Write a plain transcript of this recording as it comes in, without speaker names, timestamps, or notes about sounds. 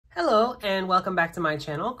Hello and welcome back to my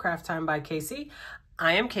channel, Craft Time by Casey.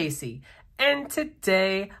 I am Casey and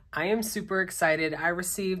today I am super excited. I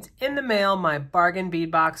received in the mail my bargain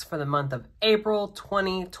bead box for the month of April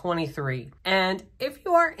 2023. And if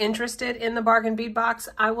you are interested in the bargain bead box,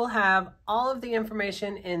 I will have all of the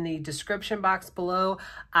information in the description box below.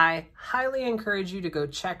 I highly encourage you to go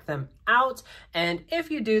check them out. And if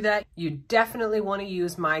you do that, you definitely want to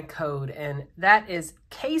use my code, and that is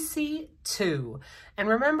Casey2. And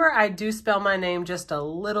remember, I do spell my name just a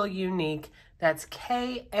little unique. That's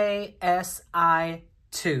K-A-S-I-2.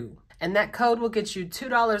 And that code will get you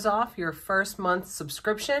 $2 off your first month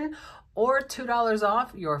subscription or $2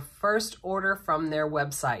 off your first order from their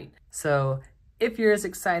website. So if you're as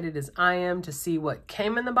excited as I am to see what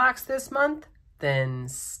came in the box this month, then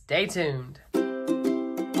stay tuned.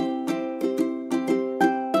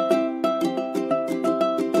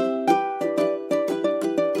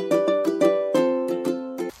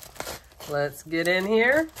 Let's get in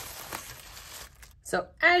here. So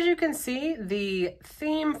as you can see, the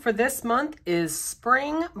theme for this month is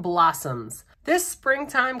Spring Blossoms. This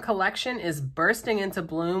springtime collection is bursting into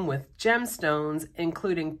bloom with gemstones,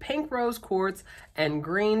 including pink rose quartz and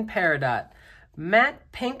green peridot, matte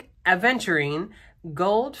pink aventurine,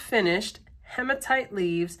 gold finished hematite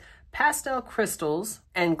leaves, pastel crystals,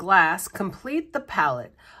 and glass complete the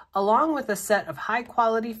palette, along with a set of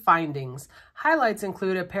high-quality findings. Highlights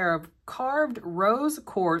include a pair of carved rose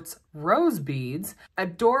quartz rose beads,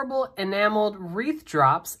 adorable enameled wreath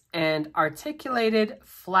drops, and articulated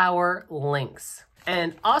flower links.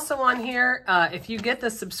 And also on here, if you get the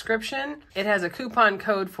subscription, it has a coupon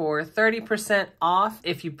code for 30% off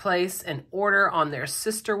if you place an order on their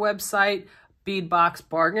sister website, Beadbox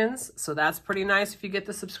Bargains, so that's pretty nice if you get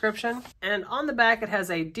the subscription. And on the back, it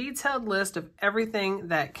has a detailed list of everything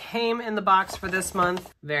that came in the box for this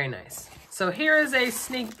month. Very nice. So here is a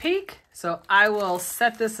sneak peek. So I will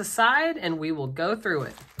set this aside and we will go through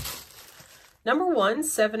it. Number 1,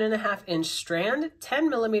 7.5-inch strand,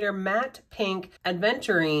 10mm matte pink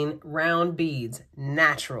aventurine round beads,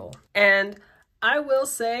 natural. And I will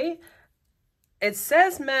say, it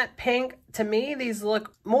says matte pink. To me, these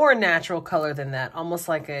look more natural color than that, almost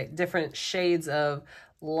like a different shades of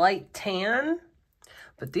light tan,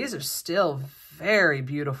 but these are still very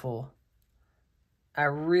beautiful. I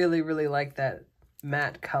really, really like that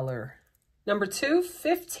matte color. Number 2,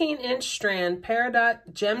 15-inch strand peridot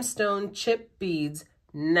gemstone chip beads,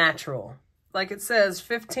 natural. Like it says,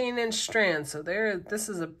 15-inch strand, so this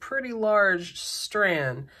is a pretty large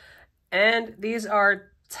strand. And these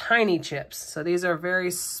are tiny chips, so these are very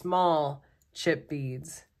small chip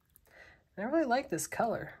beads. I really like this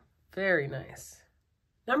color. Very nice.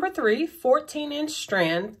 Number 3, 14-inch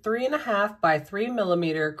strand, 3.5 by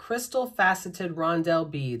 3mm crystal faceted rondelle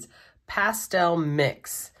beads, pastel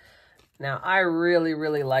mix. Now, I really,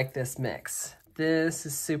 really like this mix. This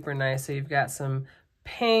is super nice. So you've got some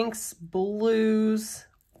pinks, blues,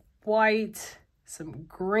 white, some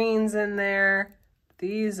greens in there.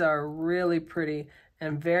 These are really pretty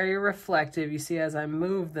and very reflective. You see as I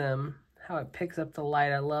move them, how it picks up the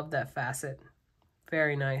light. I love that facet.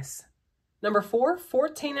 Very nice. Number 4,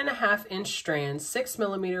 14.5-inch strand,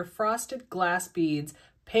 6mm frosted glass beads,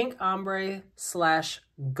 pink ombre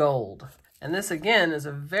 / gold. And this again is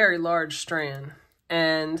a very large strand.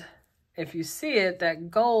 And if you see it, that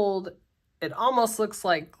gold, it almost looks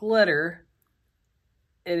like glitter.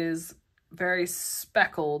 It is very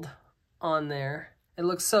speckled on there. It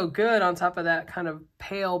looks so good on top of that kind of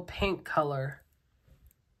pale pink color.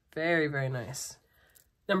 Very, very nice.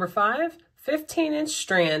 Number 5, 15-inch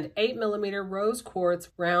strand, 8mm rose quartz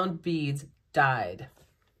round beads, dyed.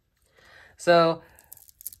 So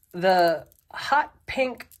the hot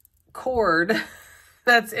pink cord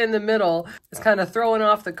that's in the middle is kind of throwing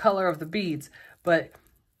off the color of the beads, but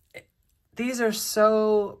these are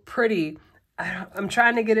so pretty. I'm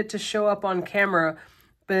trying to get it to show up on camera,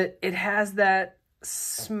 but it has that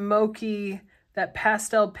smoky, that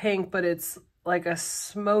pastel pink, but it's like a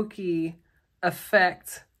smoky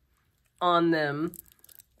effect on them.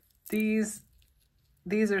 These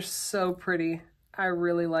are so pretty. I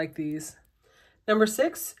really like these. Number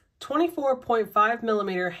 6,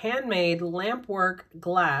 24.5mm handmade lampwork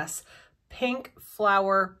glass pink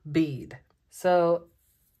flower bead. So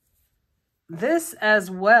this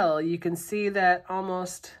as well, you can see that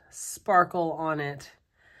almost sparkle on it.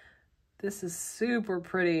 This is super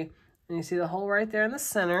pretty. And you see the hole right there in the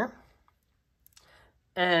center.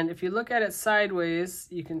 And if you look at it sideways,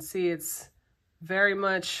 you can see it's very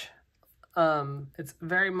much kind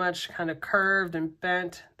of curved and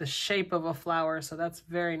bent, the shape of a flower. So that's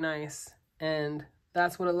very nice. And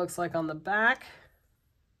that's what it looks like on the back.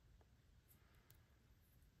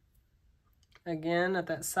 Again, at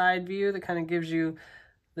that side view, that kind of gives you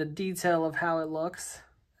the detail of how it looks.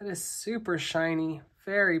 That is super shiny,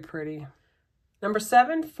 very pretty. Number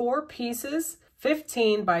 7, 4 pieces,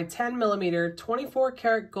 15 by 10 millimeter, 24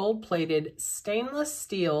 karat gold plated stainless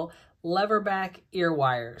steel leverback ear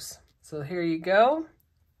wires. So here you go.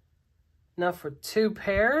 Enough for 2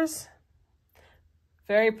 pairs.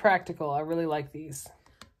 Very practical. I really like these.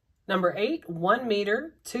 Number 8, 1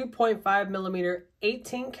 meter, 2.5 millimeter,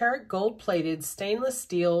 18 karat gold plated stainless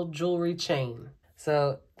steel jewelry chain.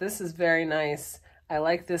 So this is very nice. I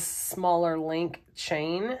like this smaller link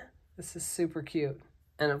chain. This is super cute.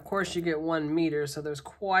 And of course you get 1 meter, so there's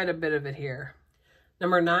quite a bit of it here.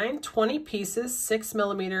 Number 9, 20 pieces, 6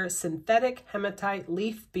 millimeter synthetic hematite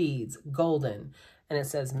leaf beads, golden. And it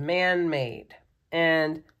says man-made.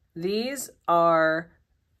 And these are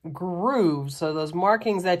grooves, so those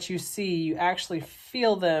markings that you see, you actually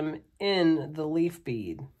feel them in the leaf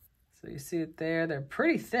bead. So you see it there. They're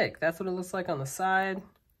pretty thick. That's what it looks like on the side.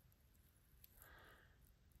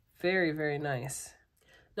 Very, very nice.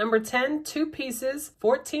 Number 10, 2 pieces,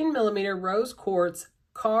 14 millimeter rose quartz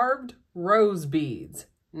carved rose beads,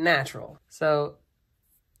 natural. So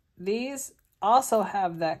these also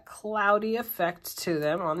have that cloudy effect to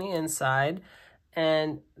them on the inside,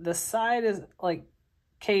 and the side is like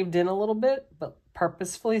caved in a little bit, but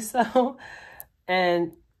purposefully so.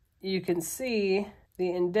 And you can see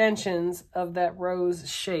the indentions of that rose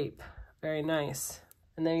shape. Very nice.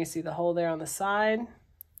 And then you see the hole there on the side.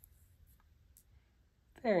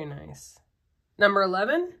 Very nice. Number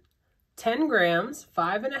 11, 10 grams,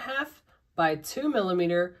 5.5 by 2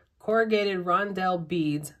 millimeter corrugated rondelle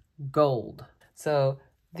beads, gold. So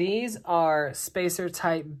these are spacer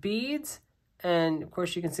type beads. And of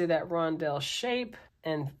course you can see that rondelle shape.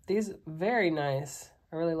 And these, very nice.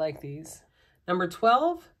 I really like these. Number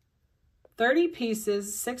 12, 30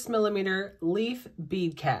 pieces, 6 millimeter leaf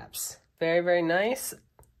bead caps. Very, very nice.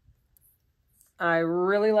 I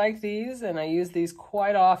really like these, and I use these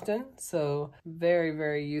quite often, so very,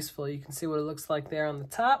 very useful. You can see what it looks like there on the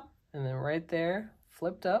top, and then right there,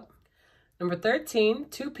 flipped up. Number 13,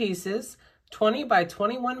 2 pieces, 20 by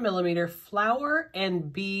 21 millimeter flower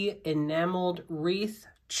and bee enameled wreath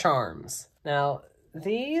charms. Now,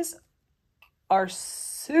 these are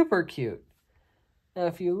super cute. Now,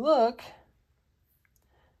 if you look,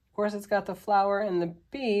 of course, it's got the flower and the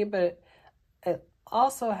bee, but it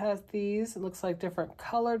also has these, it looks like different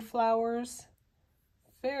colored flowers.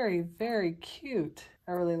 Very, very cute.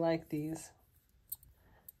 I really like these.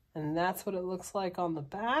 And that's what it looks like on the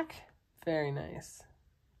back. Very nice.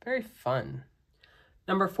 Very fun.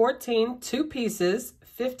 Number 14, 2 pieces,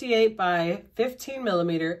 58 by 15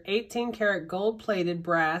 millimeter, 18 karat gold plated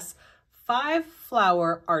brass, 5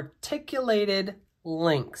 flower articulated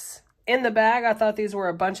links. In the bag, I thought these were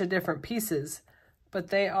a bunch of different pieces, but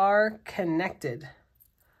they are connected.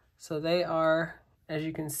 So they are, as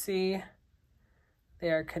you can see,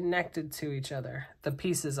 they are connected to each other. The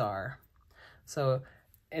pieces are. So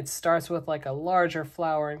it starts with like a larger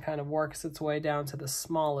flower and kind of works its way down to the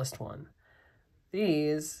smallest one.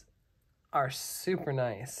 These are super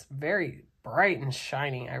nice. Very bright and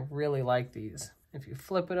shiny. I really like these. If you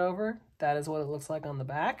flip it over, that is what it looks like on the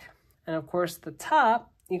back. And of course the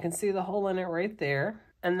top, you can see the hole in it right there.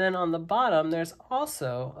 And then on the bottom, there's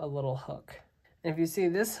also a little hook. And if you see,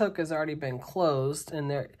 this hook has already been closed, and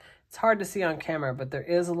there, it's hard to see on camera, but there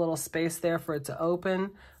is a little space there for it to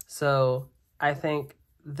open. So I think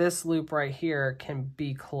this loop right here can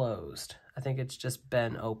be closed. I think it's just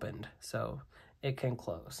been opened, so it can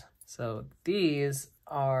close. So these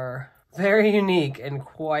are very unique and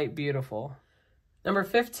quite beautiful. Number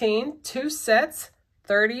 15, 2 sets,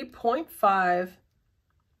 30.5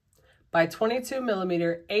 by 22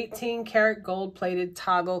 millimeter, 18 karat gold plated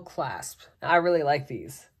toggle clasp. I really like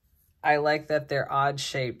these. I like that they're odd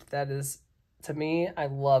shaped. That is, to me, I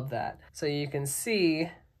love that. So you can see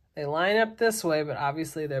they line up this way, but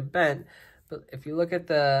obviously they're bent. But if you look at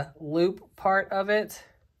the loop part of it,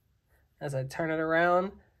 as I turn it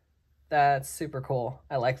around, that's super cool.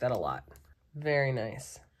 I like that a lot. Very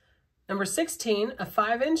nice. Number 16, a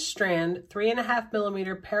 5-inch strand, 3.5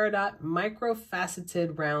 millimeter peridot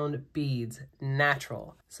micro-faceted round beads,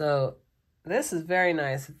 natural. So this is very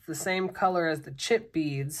nice. It's the same color as the chip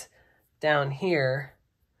beads down here.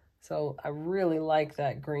 So I really like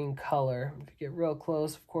that green color. If you get real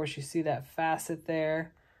close, of course, you see that facet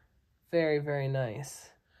there. Very, very nice.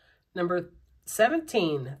 Number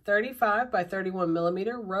 17, 35 by 31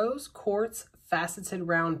 millimeter rose quartz faceted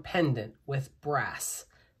round pendant with brass.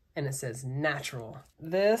 And it says natural.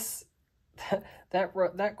 This,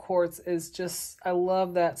 that quartz is just, I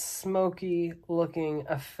love that smoky looking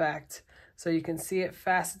effect. So you can see it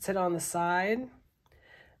faceted on the side.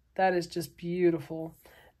 That is just beautiful.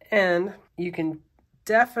 And you can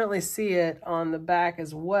definitely see it on the back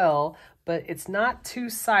as well, but it's not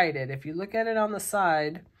two-sided. If you look at it on the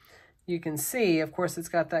side, you can see, of course, it's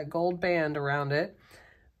got that gold band around it,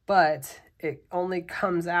 but it only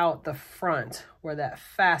comes out the front where that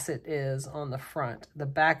facet is on the front. The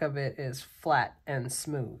back of it is flat and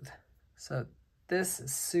smooth. So this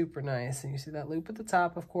is super nice. And you see that loop at the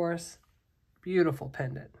top, of course. Beautiful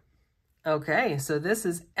pendant. Okay, so this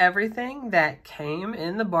is everything that came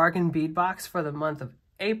in the bargain bead box for the month of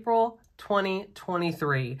April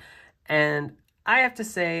 2023. And I have to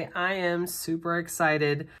say, I am super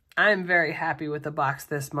excited. I am very happy with the box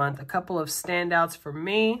this month. A couple of standouts for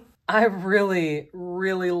me. I really,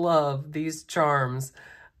 really love these charms.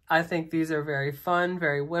 I think these are very fun,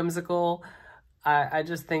 very whimsical. I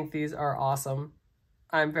just think these are awesome.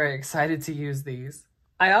 I'm very excited to use these.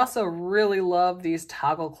 I also really love these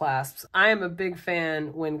toggle clasps. I am a big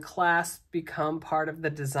fan when clasps become part of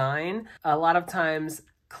the design. A lot of times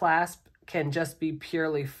clasp can just be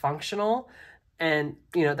purely functional, and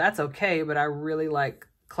you know, that's okay, but I really like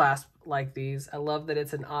clasp like these. I love that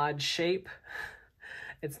it's an odd shape.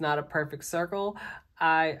 It's not a perfect circle.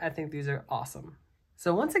 I think these are awesome.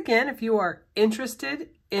 So once again, if you are interested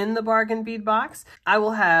in the bargain bead box, I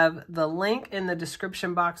will have the link in the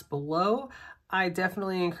description box below. I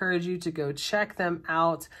definitely encourage you to go check them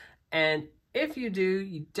out. And if you do,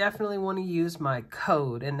 you definitely want to use my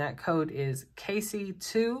code. And that code is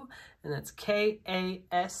KASI2, and that's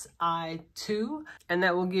KASI2. And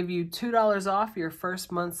that will give you $2 off your first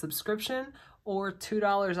month subscription, or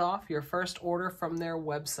 $2 off your first order from their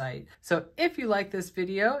website. So if you like this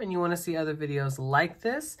video and you want to see other videos like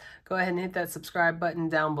this, go ahead and hit that subscribe button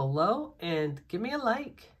down below and give me a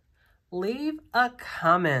like. Leave a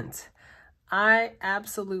comment. I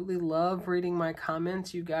absolutely love reading my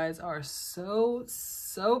comments. You guys are so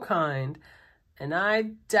kind. And I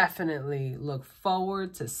definitely look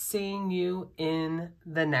forward to seeing you in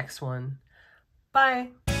the next one. Bye.